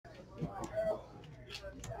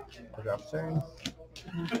I'll drop turn.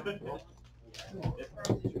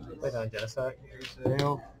 Play down Genocide.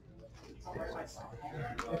 Fail.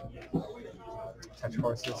 Touch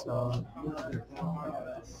Horses on.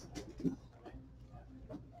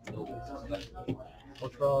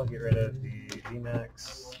 Ultra, get rid of the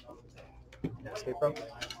VMAX. And Escape Rope.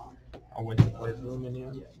 I'll win the Blaze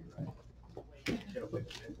Aluminum.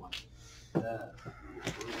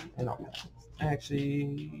 And I'll pass.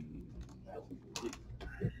 Actually,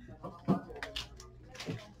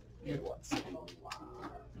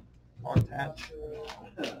 I'll attach.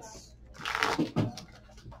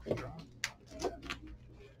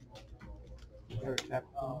 Tap.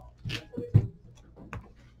 How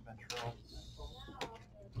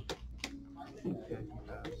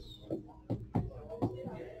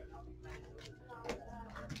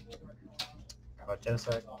about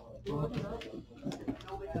Genocide?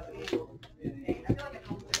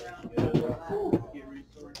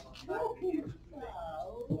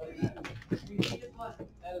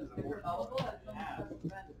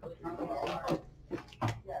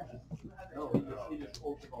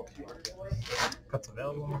 Cuts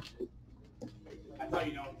available.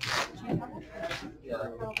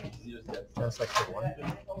 Just like for one.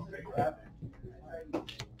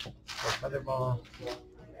 Feather Ball.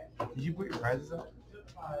 Did you put your prizes up?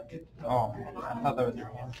 Oh, I thought that was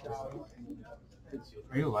your hand.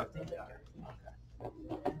 Are you a lefty? Okay.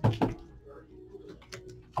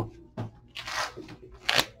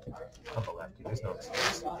 I'm a lefty, there's no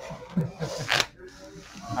excuse.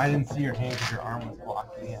 I didn't see your hand because your arm was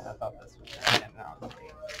blocking it. I thought this was your hand. Now it's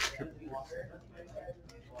triple.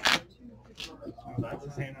 That's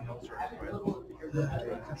his hand and no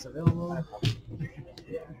That's available.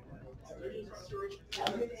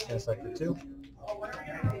 Just like the two.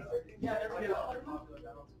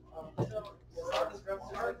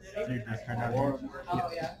 So you just turned out here?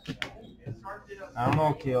 I don't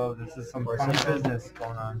know, Kale. This is some funny business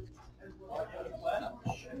going on.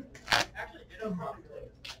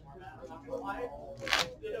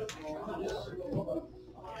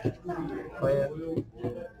 Play it.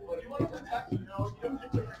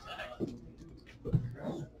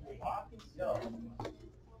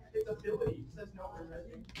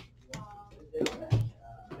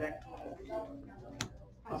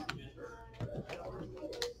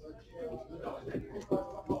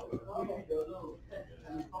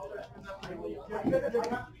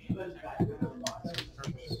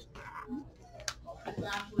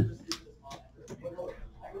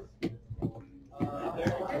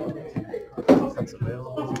 That's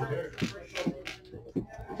available.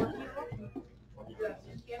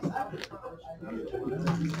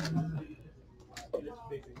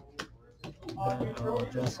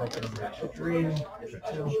 Just like number 3, number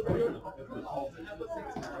 2.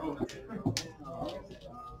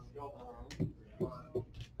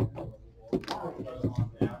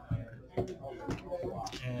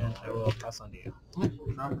 And I will pass on to you.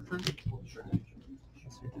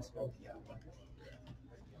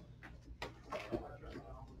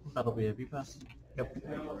 That'll be a V-Pass. Yep.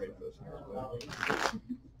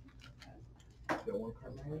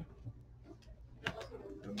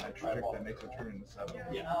 The magic that makes a turn into 7.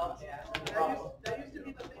 Yeah. That used to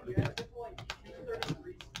be the thing. You had to like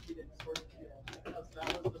 33 speed and sort of that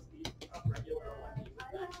was the speed of regular one.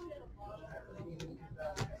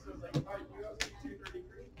 So it's like, alright, you have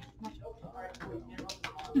 233. Alright, cool.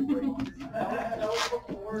 That was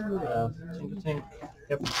before. Tinkaton.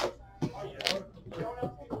 Yep.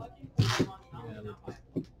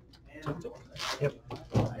 Yep.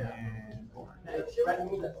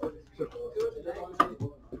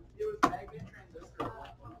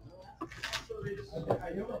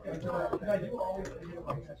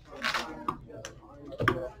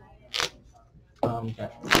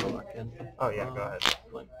 Oh yeah, go ahead.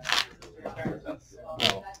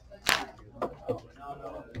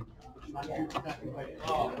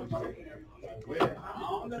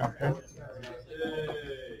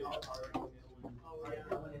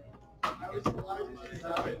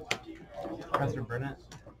 Professor Burnett.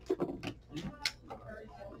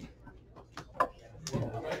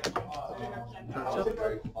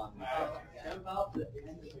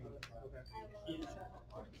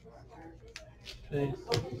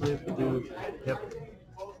 Dude. Yep.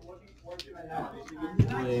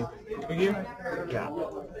 Figure? Yeah.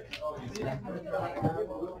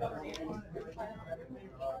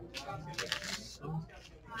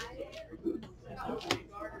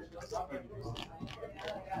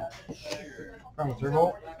 From Zerbo.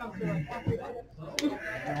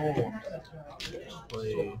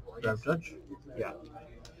 Play Grab Judge. Yeah.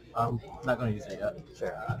 Not going to use it yet.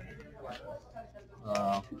 Sure.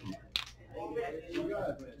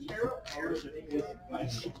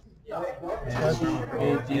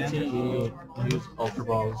 DTE, use Ultra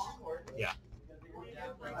Balls. Yeah.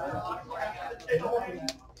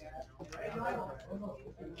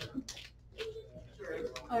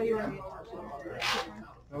 Oh, you want me?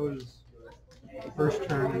 That was the first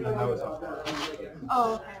turn, and then that was up.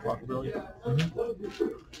 Oh, okay. Walkability.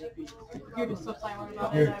 You're just so silent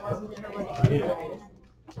about it. I wasn't sure what you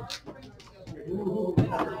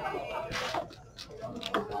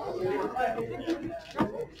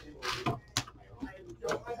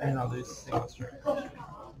And I'll do single strike.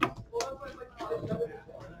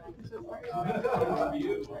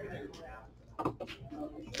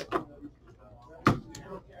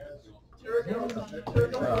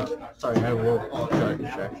 Sorry, I will judge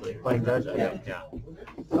actually. Playing judge? Yeah. Yeah. Do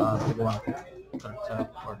you want to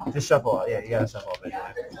tap or Just shuffle. Yeah, you gotta shuffle a bit.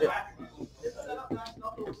 yeah.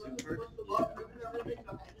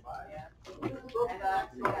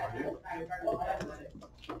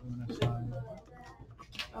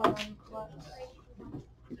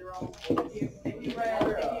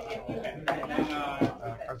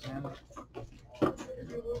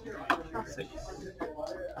 Six.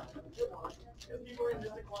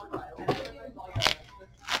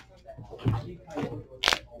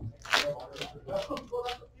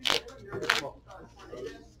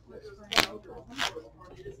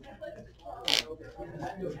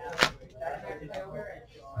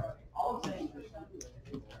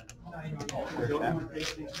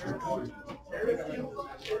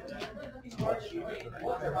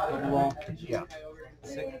 Well, Yeah.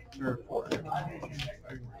 6 or 4.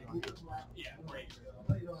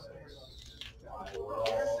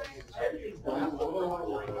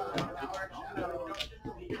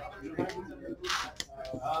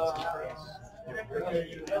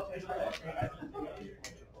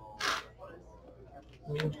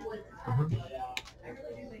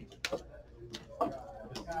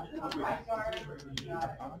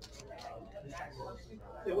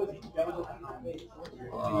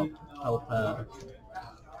 Help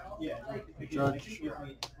judge.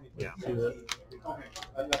 Yeah. See that.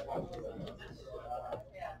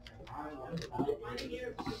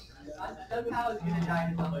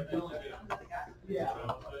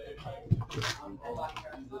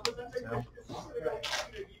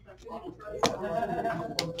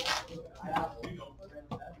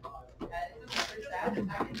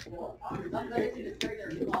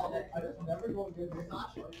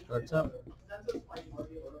 What's up?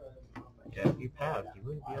 Yeah, if you have, you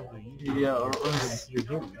wouldn't be able to use it. Yeah, or You're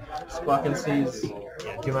human. Squawk and Seas.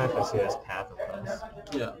 Yeah, do you mind if I see this path of this?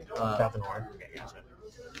 Yeah. Path and horn? Okay, gotcha.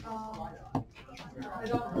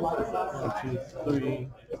 1, 2, 3,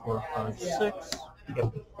 4, 5, 6.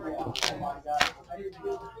 Yep.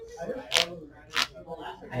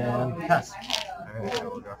 And pass. Alright, I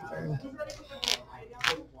will draw for turn.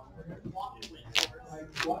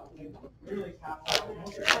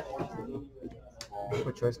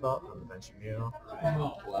 Quick choice spot on the bench Mew.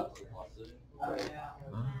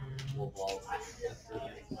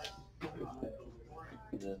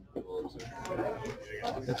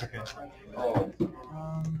 That's okay.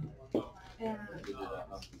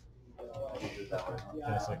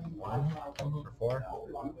 That's like 1 or 4.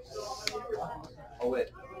 Oh, wait.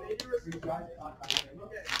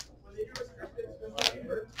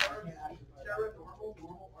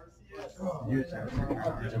 Yes.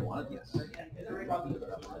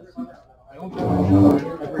 I don't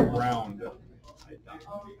know every round. That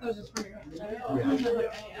was just for your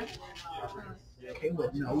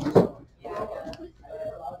Caleb knows.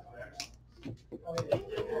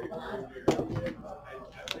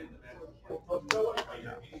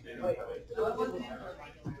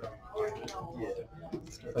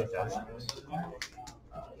 Play judge.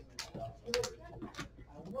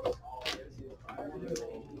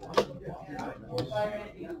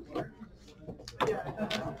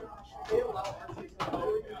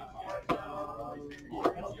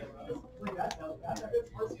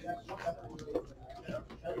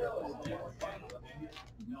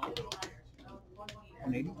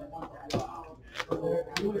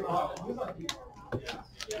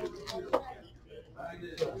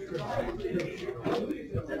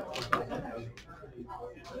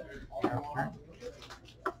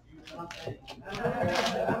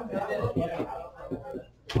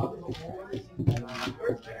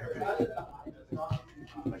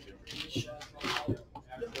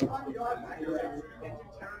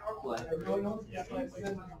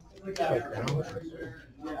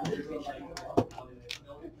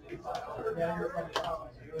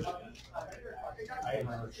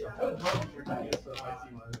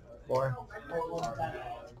 Four. I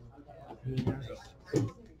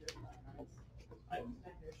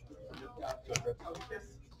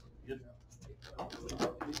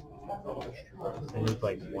need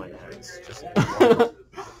like one hex, just one.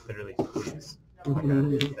 Literally, please. Okay, there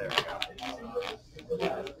we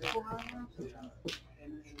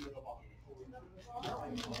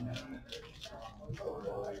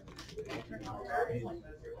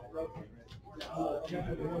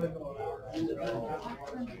go.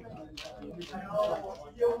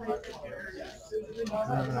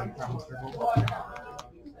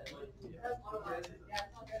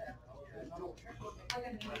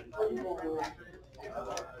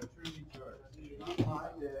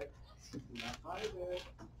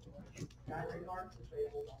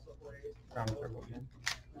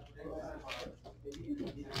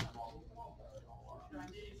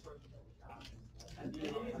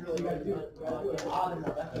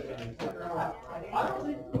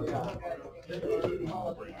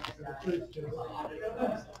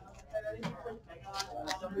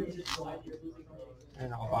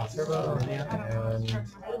 And I'll boss Turbo and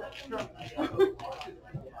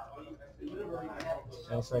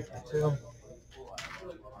cycle 2.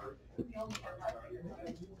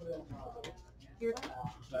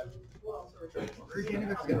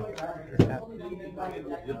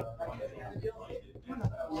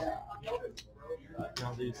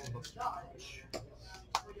 I'll do single stretch.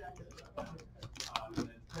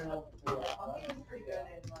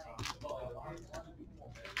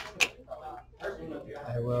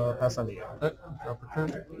 I will pass on to you. Drop a turn.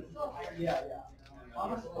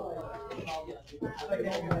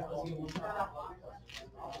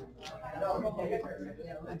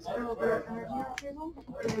 Let's go over energy table,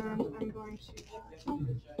 and I'm going to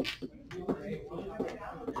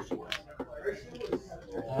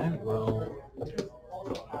I will.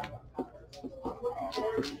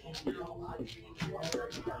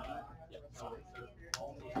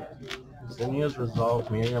 Zinnia's Resolve,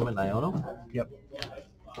 Miriam, and Iono? Yep.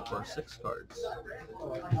 For 6 cards.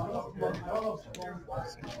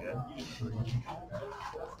 Seems good.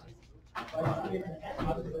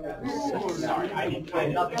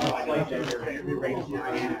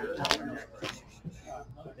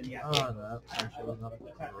 That actually was not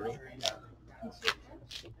great.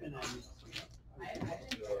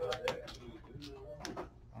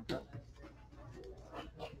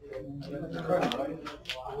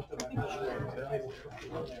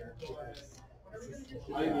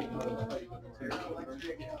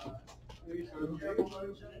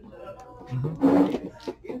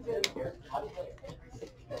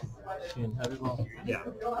 She in heavy ball? Yeah.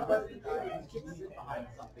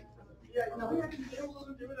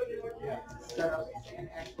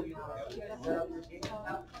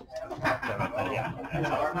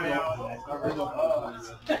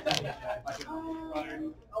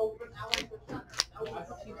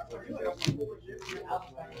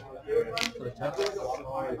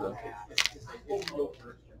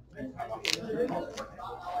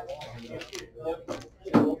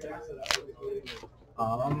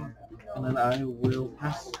 And then I will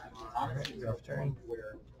pass. Alright, rough turn.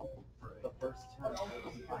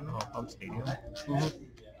 Pump Stadium.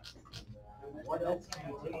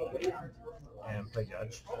 And play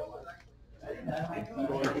Judge.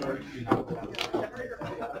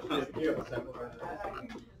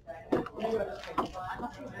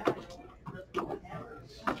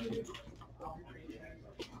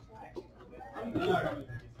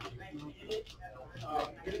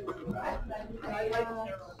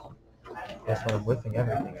 That's why I'm whiffing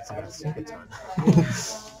everything. It's against Tinkaton.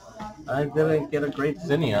 I didn't get a great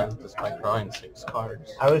Zinnia despite drawing 6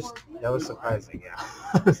 cards. That was surprising, yeah.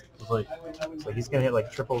 It was like, So he's gonna hit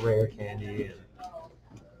like triple rare candy and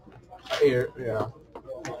yeah.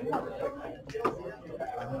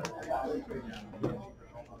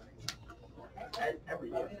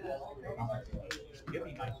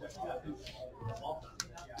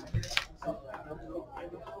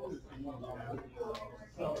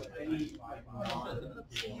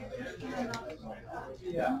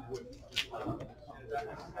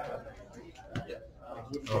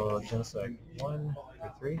 oh, just like 1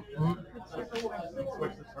 or 3.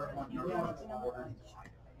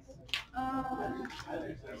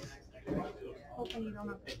 hoping you don't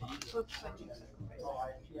have to flip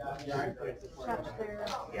Catch there.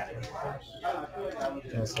 Yeah.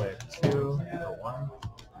 Just like 2, 1.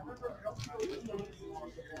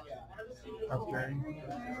 Up turn.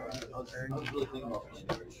 Up turn.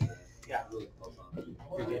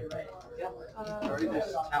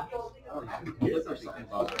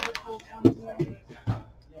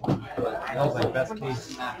 That was my best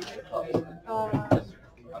case.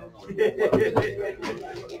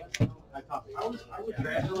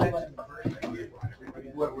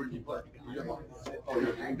 What word you play? Oh,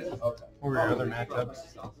 you're doing this? Okay. What were your other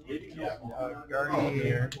matchups? Guardian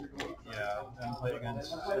here. Yeah, then played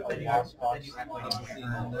against Lost Box.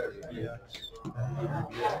 Yeah.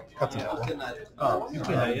 Cut the apple. Oh, you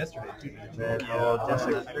played that yesterday too. Then I'll just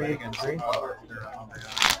like 3 against 3.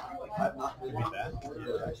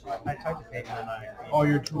 I tried to take it and I. Oh,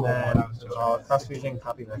 you're two. Then I'll cross fusion,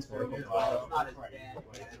 copy next word. Yeah.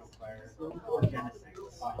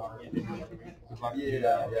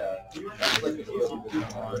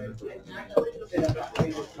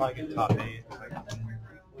 Probably get top 8.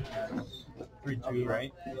 3-2,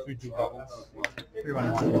 right? 3-2 doubles.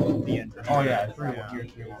 3-1-1. The end. Oh yeah, 3-1. You're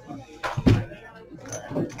 3-1.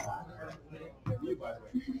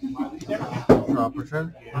 Drop return.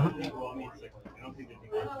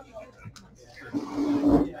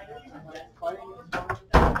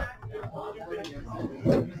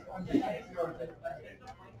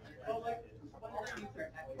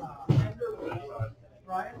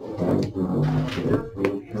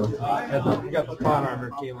 You got the plot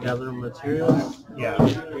armor, Caleb. Gather materials. Yeah.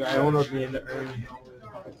 I own those in the earn.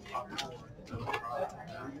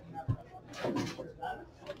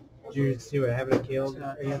 Did you see what happened to Caleb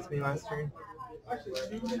against me last turn?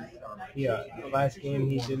 Yeah, last game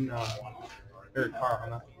he didn't. Or Carl,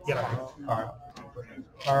 not Carl.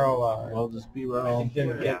 Carl. Well, just be He wrong.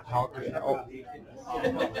 didn't get Palkia. Oh.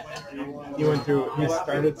 He went through. He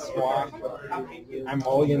started swap. I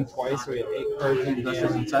mulliganed twice, so he had 8 cards in That's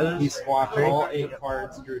hand. inside He this? swapped all 8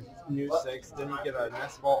 cards, drew new 6, didn't get a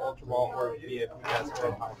Nest Ball, Ultra Ball, or VIP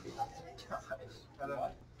Casper.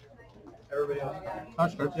 Everybody else? How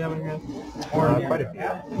much cards do you have in your hand? Quite a few.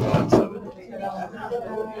 About 7.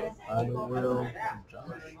 I will.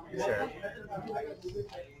 Sure.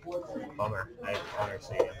 Bummer. I honor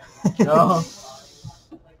Stadium. No.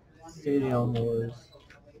 Stadium Wars.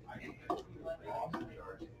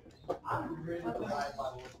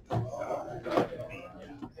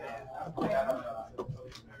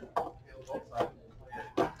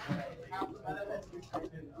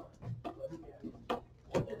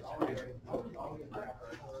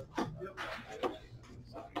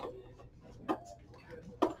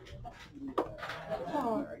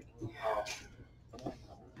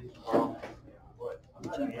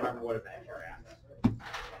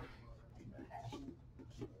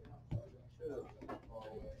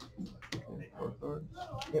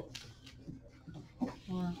 Yep.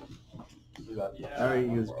 I already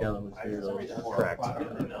used gather materials. Correct.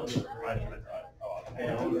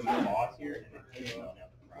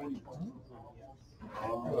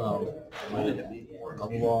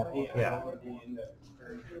 Double wall. Yeah.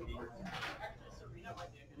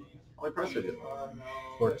 How many price did you?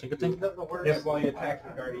 For Tinkaton? Yep, while you attack the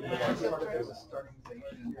guardian. Yeah.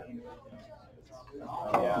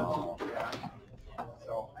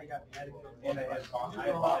 So I got and I had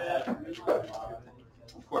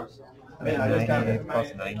Of course. I mean, I just got 98 plus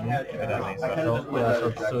 90. If it has any special. Yeah, so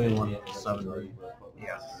it's doing 170.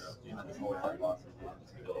 Yes. Or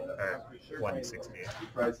 160.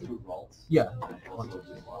 Price 2 vaults. Yeah.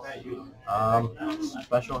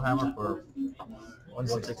 Special hammer for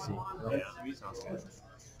 160. Yeah. Sounds good.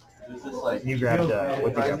 Is this like You grabbed, what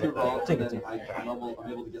you price grab 2 with vaults that? and then I'm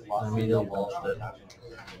able to get lots of Immediately vaults. bunched it.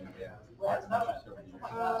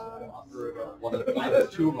 One of the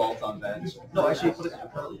 2 vaults on bench. No, actually put it in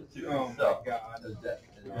Paldea too. Oh So, my god. it's dead.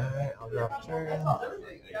 Alright, I'll drop a turn.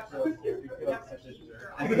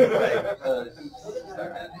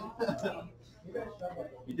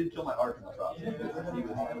 He did kill my arc in the process. He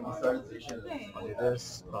started station. I'll do this.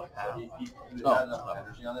 About half. He had enough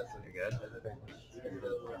energy on it, so You're good.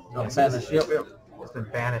 No, banish. Yep. It's been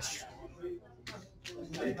banished.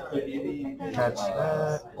 Catch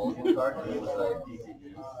that. Mulligan card, and it was a TCG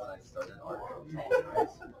when I started arc.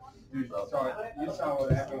 Dude, you saw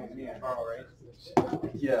what happened with me and Carl, right?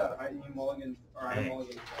 Yeah. You mulligan, or I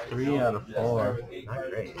mulligan. 3 out of 4. Not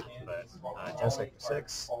great, but just like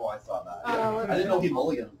 6. Oh, I saw that. I didn't know he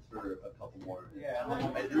mulliganed for a couple more. Yeah.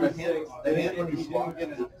 The hand when he swapped the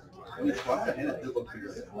hand, it did look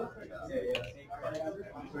weird. Yeah.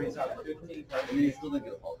 So he's got 15 cards. And he still didn't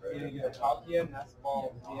get a fault, You're right? gonna get a Paldea, Nest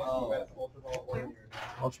Ball, VS, Ultra Ball, or your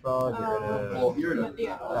Ultra Ball, get rid Well, of you're in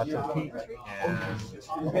that's a peak. And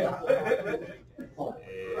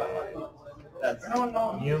That's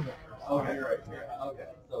Mew. okay, you're right. Okay,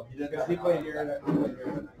 so he didn't. Because he played here.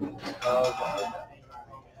 Okay.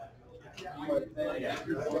 had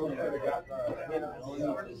to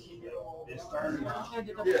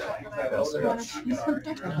double check that I also wanted to do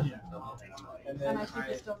something. And I think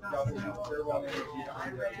it's still not so.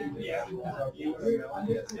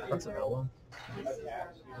 What's an L1?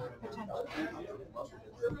 Potential.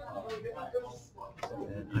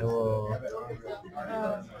 And I will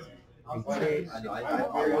retreat.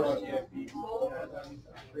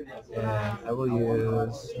 And I will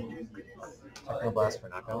use Techno Blast for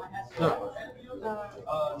knockout. Fail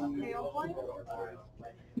point?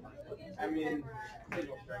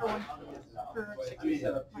 For 60.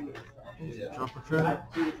 Drop a turn.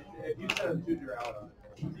 If you set them to your out,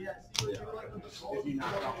 if you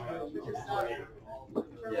knock out,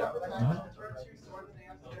 Yeah.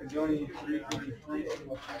 you only need three.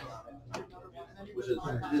 Which is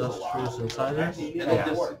Industrious Incisors. and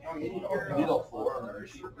Yeah. you need all four on the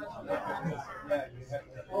sheet.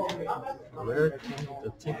 Rare King, the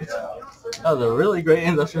Tinkaton. Oh, the really great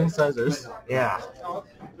Industrial Incisors. Yeah.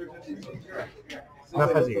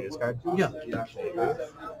 Enough has a use card. Yeah.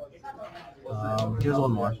 Here's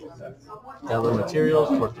one more. Gather materials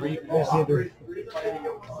for 3.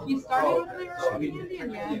 You started with the community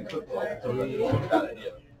and yeah. Bad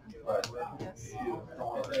idea. But Yes.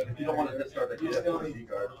 if you don't want to discard that, you have to D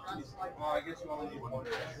card. I guess you only need one.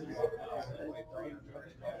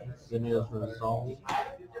 Zinnia's Resolve.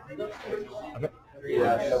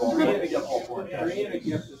 Yeah, so you need to get all four. Three and a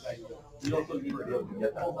gift is like, You also need to be able to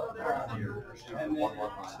get that here. and then, 1,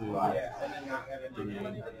 1, 2, yeah, and then not have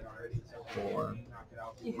any. 3, 4,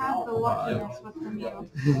 You have the luckiness with the meal.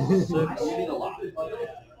 6. You need a lot.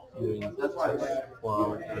 Doing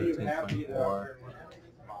 12, 13, 24.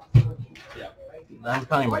 I'm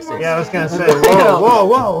counting my 6. Yeah, I was gonna say, whoa, whoa,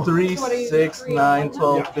 whoa. 3, 6, 9,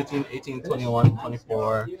 12, 15, 18, 21,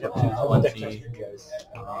 24, 20.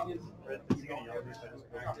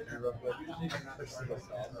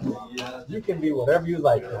 Yeah. You can be whatever you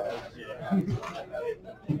like.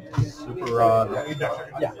 Super Rod.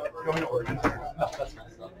 Yeah. Going to Oregon.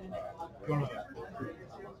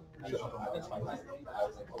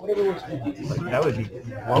 Whatever works for you. Like, that would be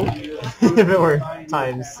whoa if it were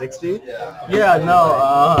times 60. Yeah, no,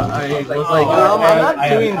 I was like, I'm not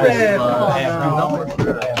doing this, but no, for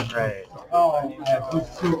sure. Right. Oh, I have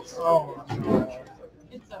two. Oh.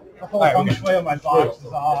 It's okay. The whole function way of my box is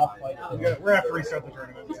off. Like, We're gonna have to restart the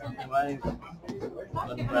tournament. Yeah. Am I I'm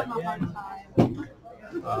running giving back them a hard in? time.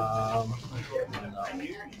 No.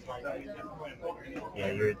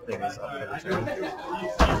 Yeah, your thing is up for the turn.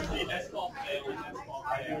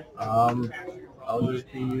 I'll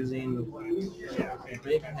just be using a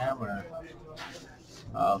big hammer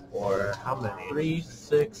for How many? 3,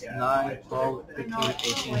 6, 9, 12, 15,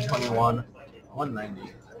 18, 21,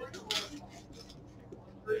 190.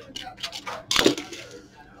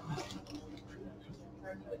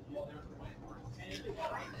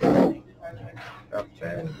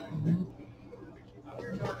 Okay.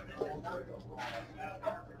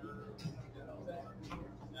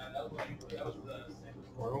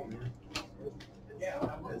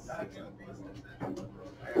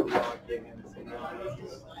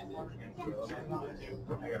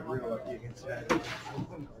 I got real lucky against that.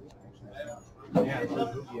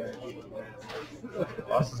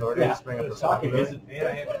 Lost his order, just bring up the stock. And I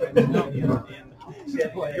had to spend money in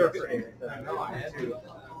you're afraid. I know, I had to.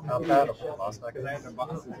 How bad of a lost back Because I is had to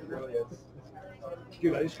box it, it really is.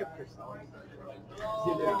 Dude, I just kept Cristal.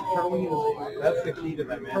 That's the key to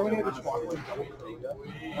that match. When you had the chocolate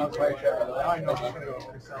that's why I checked. Now I know she's going to go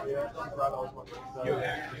Cristal. She brought all this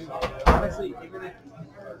much. Honestly, even if,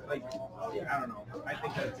 like, I don't know. I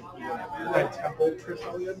think that's the key to that match. That Temple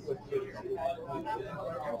Cristal was good.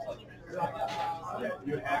 Yeah,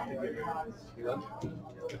 you have to give it.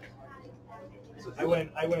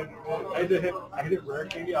 I hit rare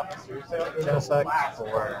candy off the series sale. It was 10 a seconds blast.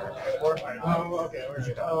 for... Oh, okay. What do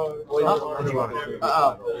you want to do?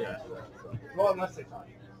 Well, unless they talk.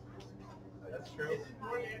 That's true.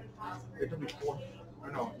 It could be 4.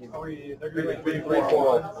 Or no, 3. They're going to be 3, 4.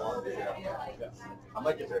 I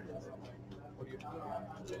might get there.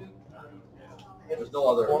 There's no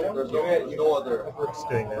other. There's no other. Just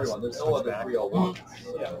doing this. There's no Switch other back. 301.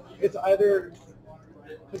 Yeah. It's either,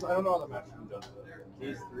 because I don't know how the matching does it.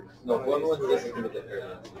 These 3. No, one wins this is going to get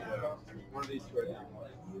there. One of these 2 right now.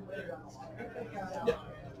 Yeah.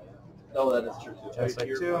 No, that is true too. Just like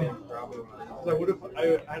 2. So what if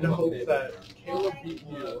I had hoped that Caleb beat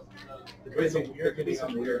you? There could be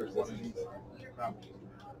some weird.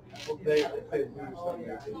 Well, they lose them.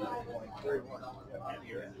 They're 3-1.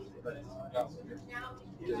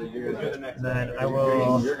 And then I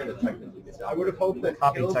will You're gonna technically get I would have hoped that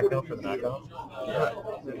copy Caleb Techno would for the have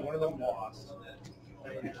knockout. then one of them lost.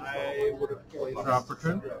 And I would have played Drop for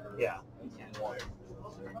turn? Yeah. And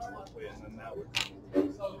then that would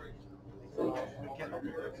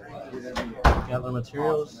Gather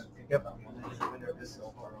materials. Yep.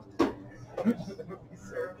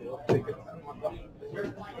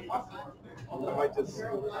 I might just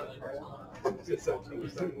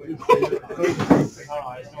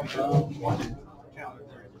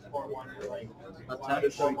Attack.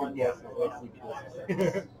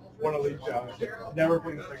 One of these jobs. Never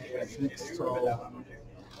played the thing.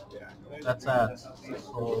 That's at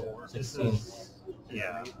 16.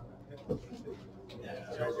 Yeah.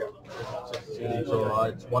 So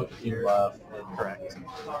it's 1 15 left. Correct.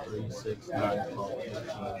 3, 6, 9, 12, 15.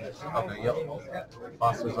 Okay, yep.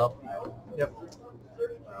 Boss is up. Yep.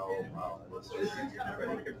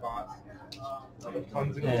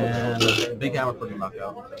 And big hammer for the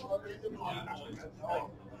knockout.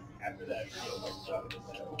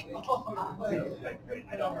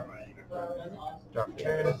 Drop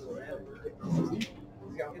turn.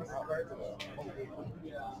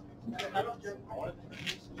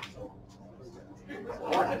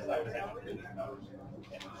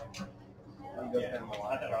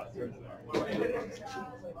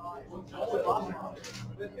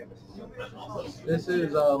 This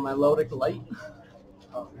is my Melodic Light.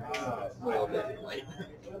 I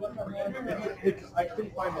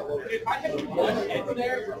couldn't find my logo. If I had one hit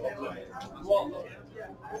there, well,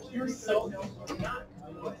 you're so.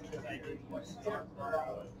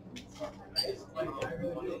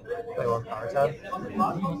 Play one power tab. And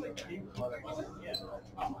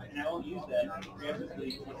I don't use that preemptively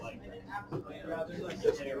to like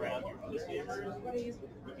stay around your other skaters.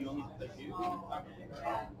 If you only play two.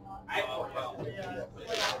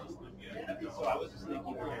 So I was just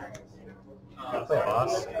thinking. Play a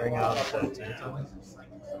boss. Bring out the Tinkaton.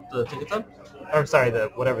 The Tinkaton? Or sorry, the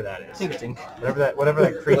whatever that is. Tinkatink. Whatever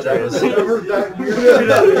that creature is. Whatever that weird,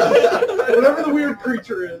 whatever the weird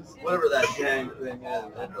creature is. Whatever that gang thing is.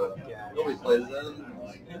 Nobody plays that.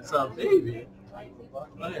 It's a baby. Oh,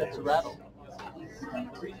 yeah, it's a rattle.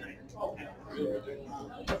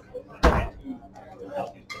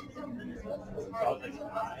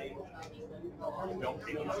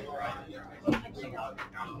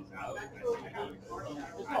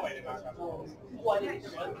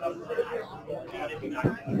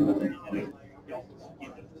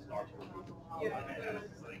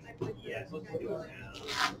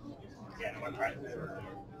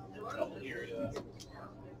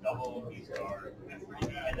 Double V-Star,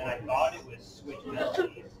 and then I thought it was switch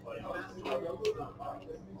melodies, but it was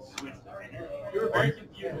switch. You were very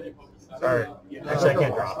confused when you focused. Or actually, I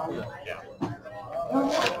can't drop. Yeah.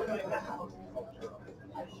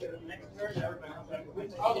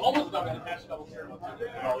 I was almost about to attach double turn.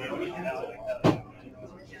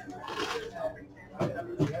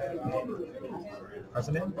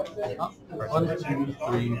 Arson in? 1, 2,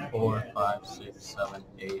 3, 4, 5, 6, 7,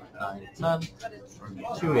 8, 9, 10.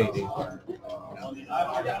 280.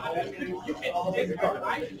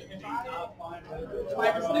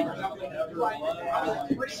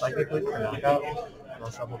 Psychically for knockout. I'll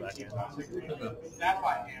shuffle back in. That's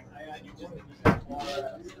why I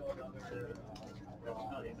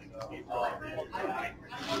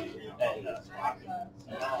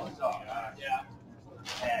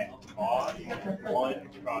and one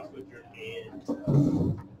cross switcher and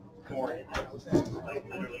four like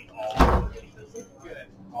literally all good.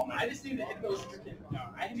 I just need to hit those. No,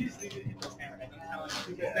 I just need to hit those hammer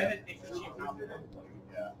because then it makes a cheap output.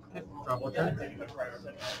 Okay, drop one turn.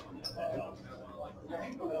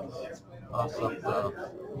 Boss up the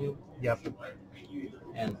Mew. Yep.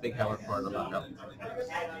 And big hammer for the knockout.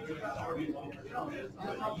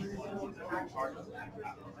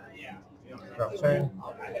 Drop turn.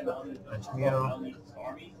 Punch Mew.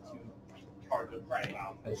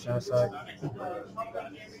 Punch Genesect.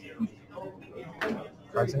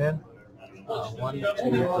 Cards in hand. 1, 2,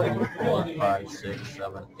 3, 4, 5, 6,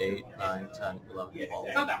 7, 8, 9, 10, 11, 12.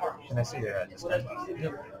 Can I see your head instead?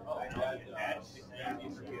 Yep.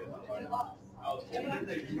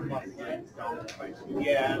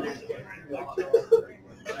 Yeah.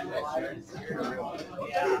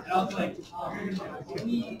 I was like,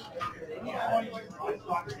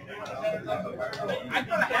 I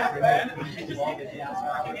thought I had that. I just needed to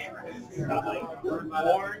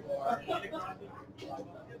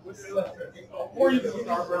Or you just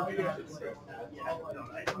start working. It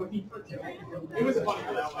was funny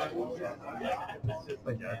for that one. It's just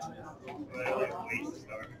like that. Like waste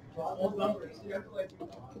star. I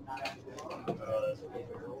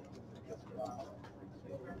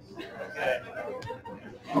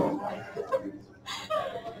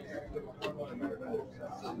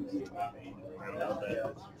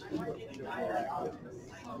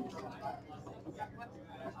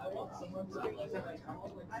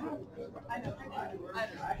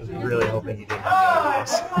was really hoping you didn't have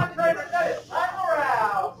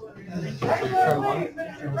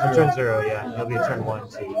the turn 0, yeah. He'll be a turn 1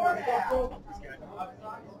 too.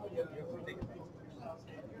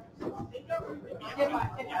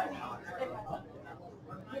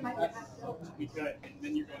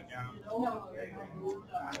 Then you're going down.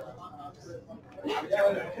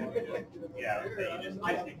 Yeah, you just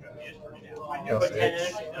take them. I know, but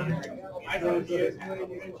I don't see it.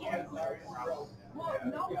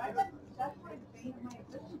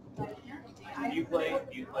 Do you play a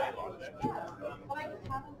lot of that?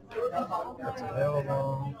 That's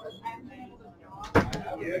available.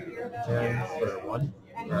 Yeah, for 1.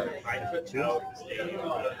 I took 2 out the stadium.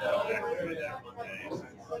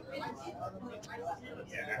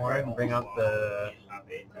 Or I can bring out the.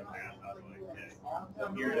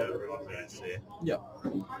 See. Yeah.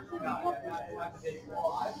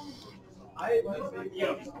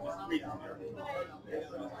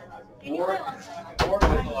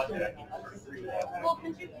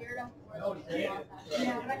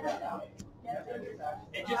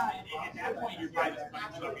 It just at that point you're probably just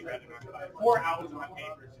playing stuff you'd rather not buy. 4 hours on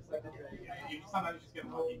paper is just like you sometimes just get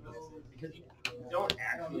lucky because you don't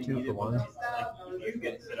actually 2 need for it. 1. Like if you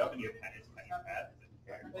get set up and your pen is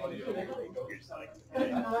you're just like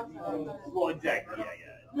well exactly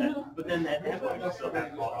yeah. But then at that point you still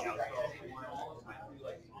have all the outside.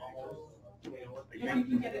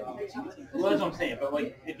 Well, that's what I'm saying. But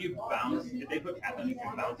like, if they put cap on you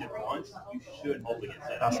can bounce it once, you should hopefully get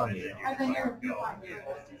set up. That's on you. And then you're fine.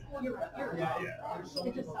 You're right. It just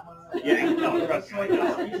sucks. Yeah, no, trust me. I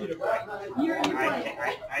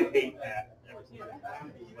hate that.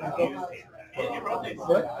 It rotates.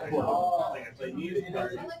 Like I played Mew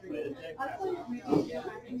Double.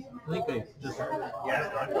 I think I just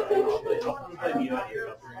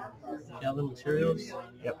gather materials.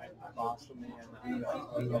 Yep.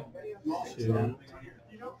 2,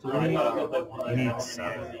 3. You need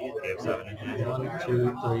 7. You have 7 in hand. 1,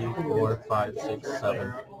 2, 3, 4, 5, 6, 7.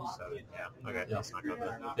 7. Yeah. Okay. That's not good.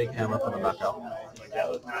 Big hammer from the knockout.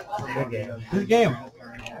 Good game. Good game.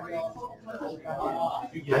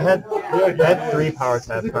 I had 3 power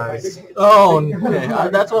tap cards. Oh, okay.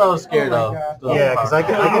 That's what I was scared of. Yeah, because I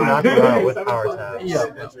can knock you out with power taps. Yeah.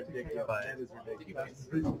 But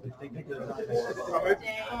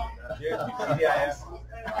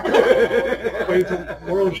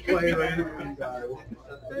World player.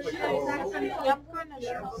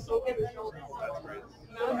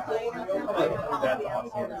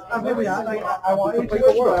 Maybe not. I want you to play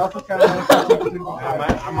the world. I also kind of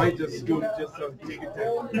I might just scoop just so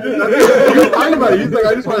Tinkaton. He was talking about it. He's like,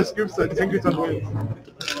 I just want to scoop so Tinkaton wins.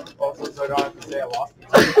 Also, so I don't have to say I lost.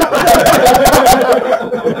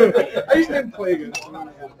 I used to play good.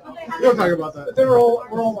 We'll talk about that. But then we're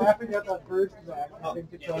all laughing at that first. That's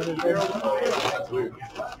weird.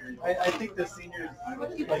 I think the seniors.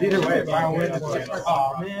 But either way, if I win, it's like,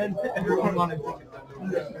 oh man, everyone wanted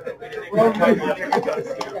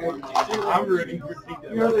I'm rooting for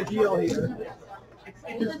Tinkaton. You're the heel here.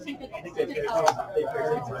 I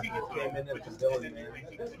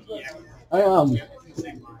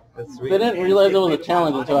didn't realize it was a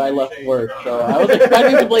challenge until I left work, so I was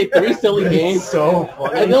expecting to play 3 silly games. So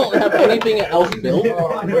funny. I don't have anything else built.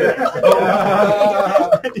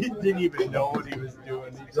 He didn't even know what he was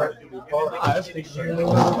doing. He tried to do I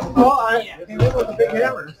came in with a big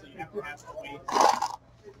hammer.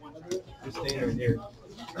 Just staying right here.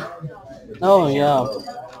 Oh, yeah.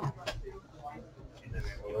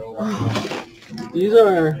 These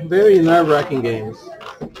are very nerve-wracking games.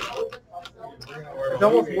 It's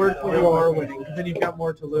almost worse when you are winning, because then you've got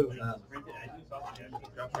more to lose.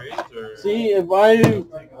 See, if I...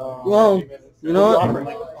 Well, you know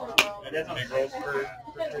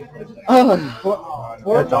what?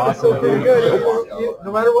 That's awesome, You're dude. good.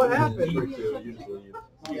 No matter what happens.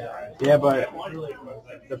 Yeah, but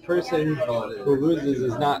the person who loses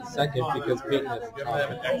is not second because Peyton is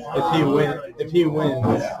If he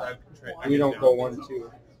wins, we don't go 1-2.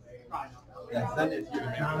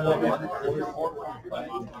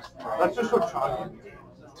 That's just what shocking.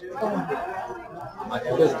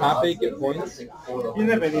 Does top 8 get points? You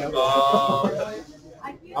have any other?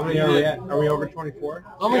 How many are we at? Are we over 24?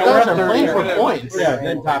 Oh my gosh, I'm playing for points. Yeah,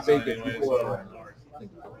 then top 8 gets 4.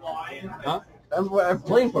 Huh? I'm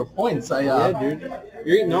playing for points. Yeah, dude.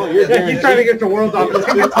 You're He's guaranteed. trying to get the world off the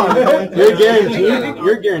Tinkaton. You're guaranteed.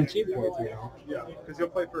 You're guaranteed points, you know. Yeah, because he'll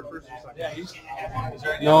play for first or second.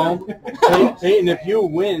 No, Peyton, if you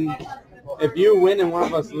win and one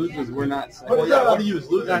of us loses, we're not second. Well, yeah, one of you is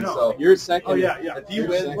losing, so You're second. Oh yeah. if you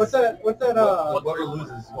win, What's that? whoever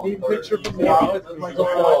loses, Team picture from the it's office? a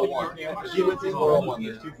 401. If you win, it's 401.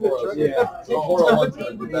 There's 2 401s. Yeah. So 401's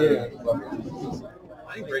going to be better than whoever loses.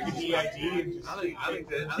 I think Breaking the ID.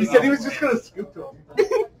 He said he was just gonna scoop to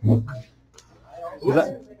him.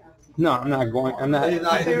 No, I'm not going. I'm not. He's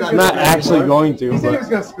I'm not actually going to. He said he was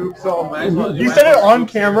But gonna scoop, so you said it on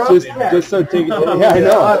camera. just so take it. Yeah, I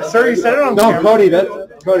know. Sir, you said it on No, camera. Cody,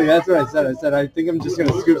 that's what I said. I said I think I'm just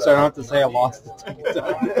gonna scoop, so I don't have to say I lost the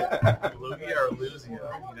Tinkaton. Lugia or Luzia, you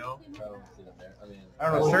know?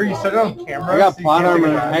 I don't know, sir. You said it on camera. I got so you plot can't take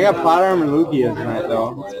armor. it back. I got plot armor Lugia tonight,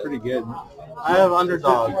 though. It's pretty good. I have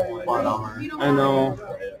underdog plot armor. I know.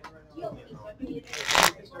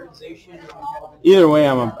 Either way,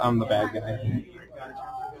 I'm the bad guy.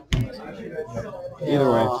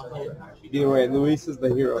 Either way, Luis is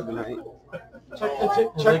the hero tonight. Is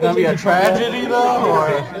it gonna be a tragedy though, or?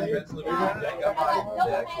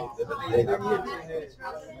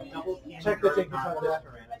 Check the Tinkaton.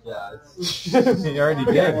 Yeah, it's, You already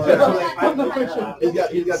did.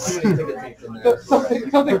 he's got too many tickets in there.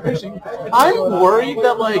 Something fishing. I'm worried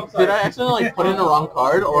that did I accidentally put in the wrong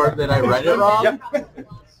card or did I write it wrong?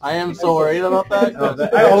 I am so worried about that.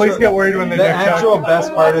 I always get worried when they The next actual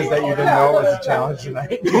best part is that you didn't know it was a challenge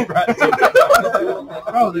tonight.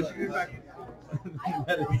 Oh, they should be back.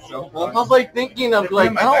 That is so I funny. was thinking of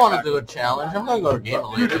I don't want to do a challenge. I'm gonna go to Game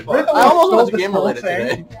Related. We're the I almost ones went to who Game stole Related this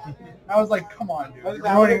whole today. I was like, come on, dude. I was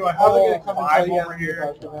You're ruining my gonna whole come and vibe tell you over here.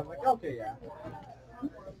 after that. I'm like, okay, yeah.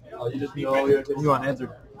 Oh, you just know you're You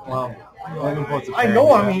unanswered. Well, Logan Post a I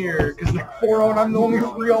know I'm here because they're 4-0 and I'm the only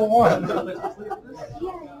 301.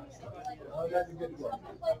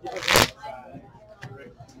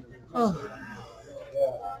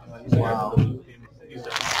 Wow.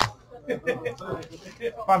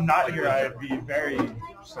 If I'm not here, I'd be very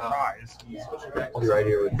surprised. I'll be right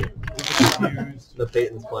here with you. Confused. The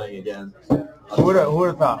Peyton's playing again. Who would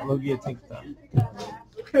have thought Lugia Tinkaton?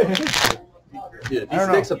 Dude, if he I don't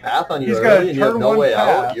know. sticks a path on you He's got a early and you have turn no one way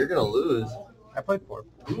path. out, you're going to lose. I played 4.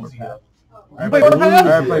 You played four paths?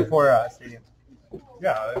 I played 4 Stadium.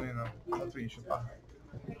 Yeah, I mean, that's what you should buy.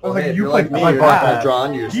 I Well, was hey, like, if you you're played like me, four you're not going to paths. draw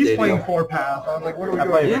into your He's stadium. playing 4 paths. I was like, what are we I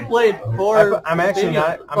doing? You here? played 4. I'm actually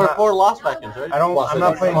not. I'm or not. 4 Lost Seconds, right? I'm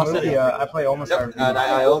not playing Lost City. Lugia. I play almost Yep, RP. and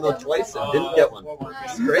I owned it twice and didn't get one.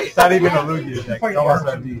 It's great. It's not even a Lugia He's deck. playing It's almost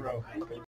RP, RP. bro.